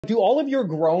Do all of your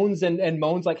groans and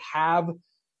moans like have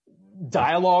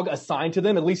dialogue assigned to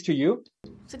them, at least to you?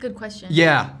 It's a good question.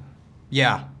 Yeah,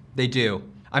 they do.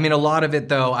 I mean, a lot of it,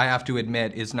 though, I have to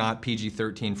admit, is not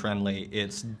PG-13 friendly.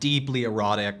 It's deeply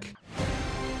erotic.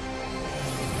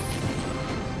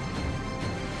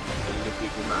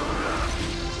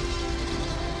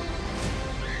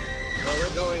 Where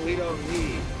we're going, we don't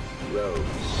need roads.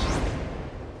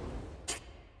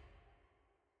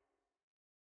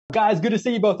 Guys, good to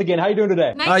see you both again. How you doing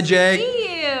today? Nice Hi, Jake. to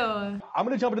see you. I'm going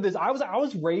to jump into this. I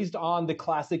was raised on the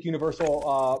classic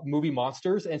Universal movie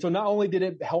Monsters, and so not only did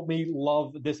it help me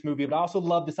love this movie, but I also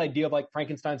love this idea of like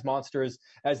Frankenstein's monsters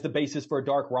as the basis for a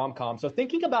dark rom-com. So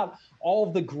thinking about all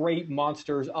of the great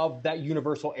monsters of that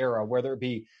Universal era, whether it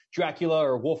be Dracula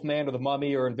or Wolfman or the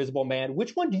Mummy or Invisible Man,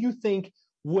 which one do you think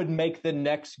would make the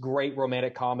next great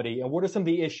romantic comedy? And what are some of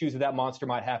the issues that monster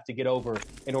might have to get over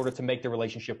in order to make the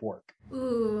relationship work?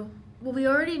 Ooh, well, we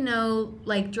already know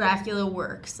like Dracula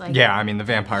works. Like, Yeah, I mean, the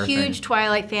vampire thing. huge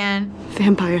Twilight fan.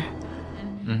 Vampire.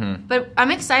 But I'm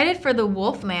excited for the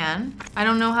Wolfman. I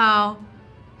don't know how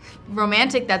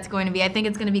romantic that's going to be. I think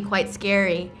it's going to be quite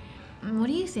scary. What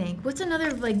do you think? What's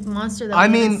another like monster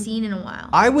that we haven't seen in a while?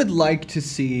 I would like to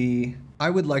see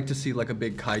like a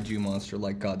big kaiju monster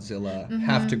like Godzilla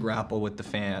have to grapple with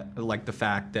the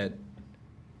fact that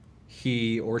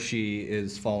he or she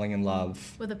is falling in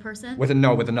love With a person? with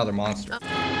another monster.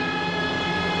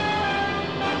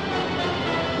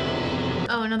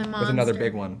 Oh, another monster. With another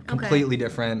big one. Okay. Completely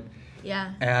different.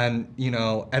 Yeah. And, you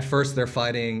know, at first they're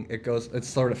fighting, it's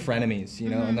sort of frenemies, you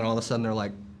know, and then all of a sudden they're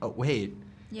like, oh, wait,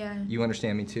 Yeah. you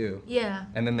understand me too. Yeah.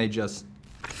 And then they just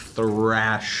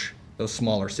thrash those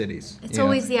smaller cities. It's you know?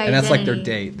 always the And that's like their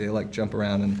identity. date. They like jump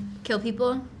around and, Kill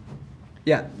people?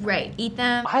 yeah. Right. Eat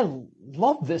them? I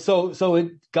love this. So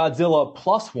it Godzilla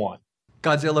plus one.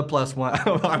 Godzilla plus one.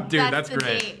 Dude, that's the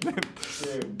great.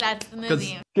 date. That's the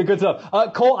movie. Good stuff.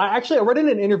 Cole, I read in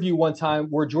an interview one time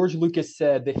where George Lucas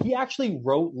said that he actually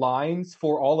wrote lines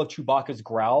for all of Chewbacca's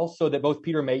growls so that both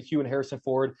Peter Mayhew and Harrison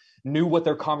Ford knew what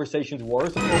their conversations were.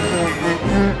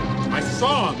 My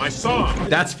song.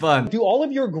 That's fun. Do all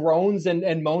of your groans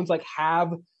and moans like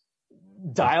have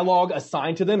dialogue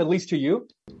assigned to them, at least to you?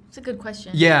 It's a good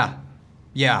question. Yeah,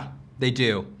 they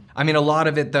do. I mean, a lot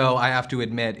of it, though, I have to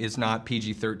admit, is not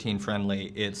PG-13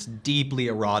 friendly. It's deeply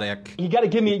erotic. You got to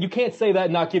give me, you can't say that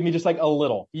and not give me just like a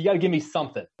little. You got to give me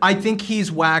something. I think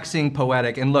he's waxing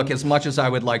poetic. And look, as much as I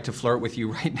would like to flirt with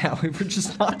you right now, we're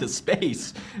just not the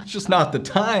space. It's just not the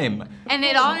time. And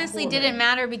it honestly didn't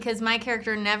matter because my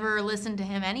character never listened to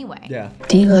him anyway. Yeah.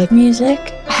 Do you like music?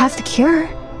 I have the cure.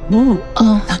 Ooh.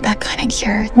 Oh, not that kind of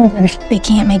cure. They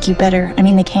can't make you better. I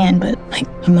mean, they can, but like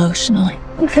emotionally.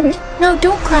 No,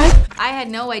 don't cry. I had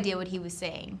no idea what he was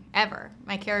saying, ever.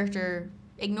 My character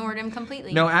ignored him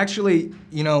completely. No, actually,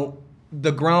 you know,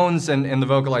 the groans and the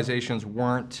vocalizations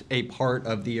weren't a part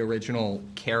of the original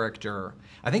character.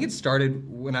 I think it started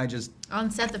when On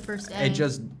set the first day. I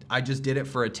just did it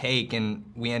for a take and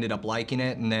we ended up liking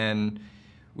it, and then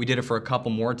we did it for a couple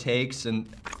more takes, and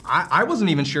I wasn't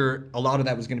even sure a lot of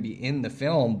that was going to be in the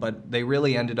film, but they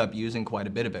really ended up using quite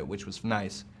a bit of it, which was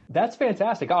nice. That's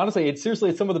fantastic. Honestly, it's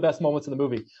some of the best moments in the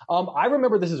movie. I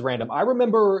remember, this is random, I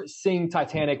remember seeing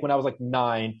Titanic when I was like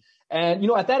 9. And, you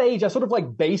know, at that age, I sort of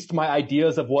like based my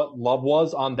ideas of what love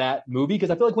was on that movie. Because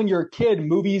I feel like when you're a kid,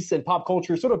 movies and pop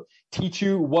culture sort of teach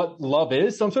you what love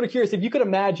is. So I'm sort of curious if you could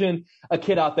imagine a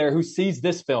kid out there who sees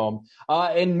this film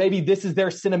and maybe this is their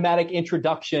cinematic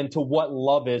introduction to what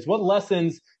love is. What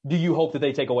lessons do you hope that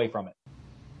they take away from it?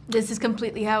 This is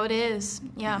completely how it is.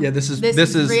 Yeah. Yeah, this is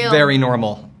real. very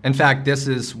normal. In fact, this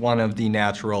is one of the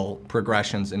natural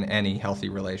progressions in any healthy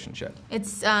relationship.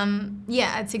 It's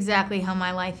it's exactly how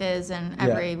my life is, and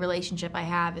every relationship I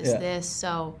have is this.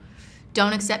 So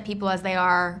don't accept people as they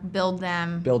are, build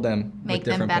them, make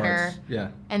them better. Parts.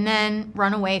 Yeah. And then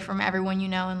run away from everyone you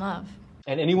know and love.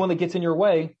 And anyone that gets in your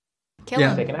way, Kill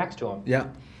them. take an axe to them. Yeah.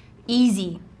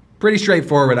 Easy. Pretty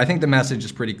straightforward. I think the message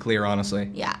is pretty clear, honestly.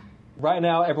 Yeah. Right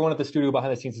now, everyone at the studio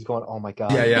behind the scenes is going, oh my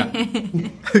God. Yeah.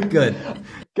 Good.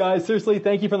 Guys, seriously,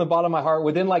 thank you from the bottom of my heart.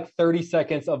 Within like 30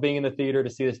 seconds of being in the theater to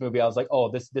see this movie, I was like, oh,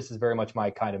 this is very much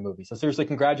my kind of movie. So seriously,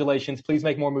 congratulations. Please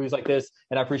make more movies like this,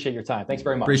 and I appreciate your time. Thanks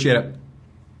very much. Appreciate it.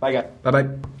 Bye, guys. Bye-bye.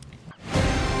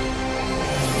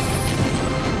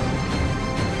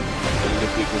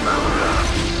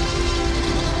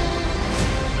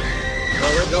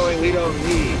 Where we're going, we don't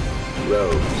need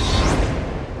roads.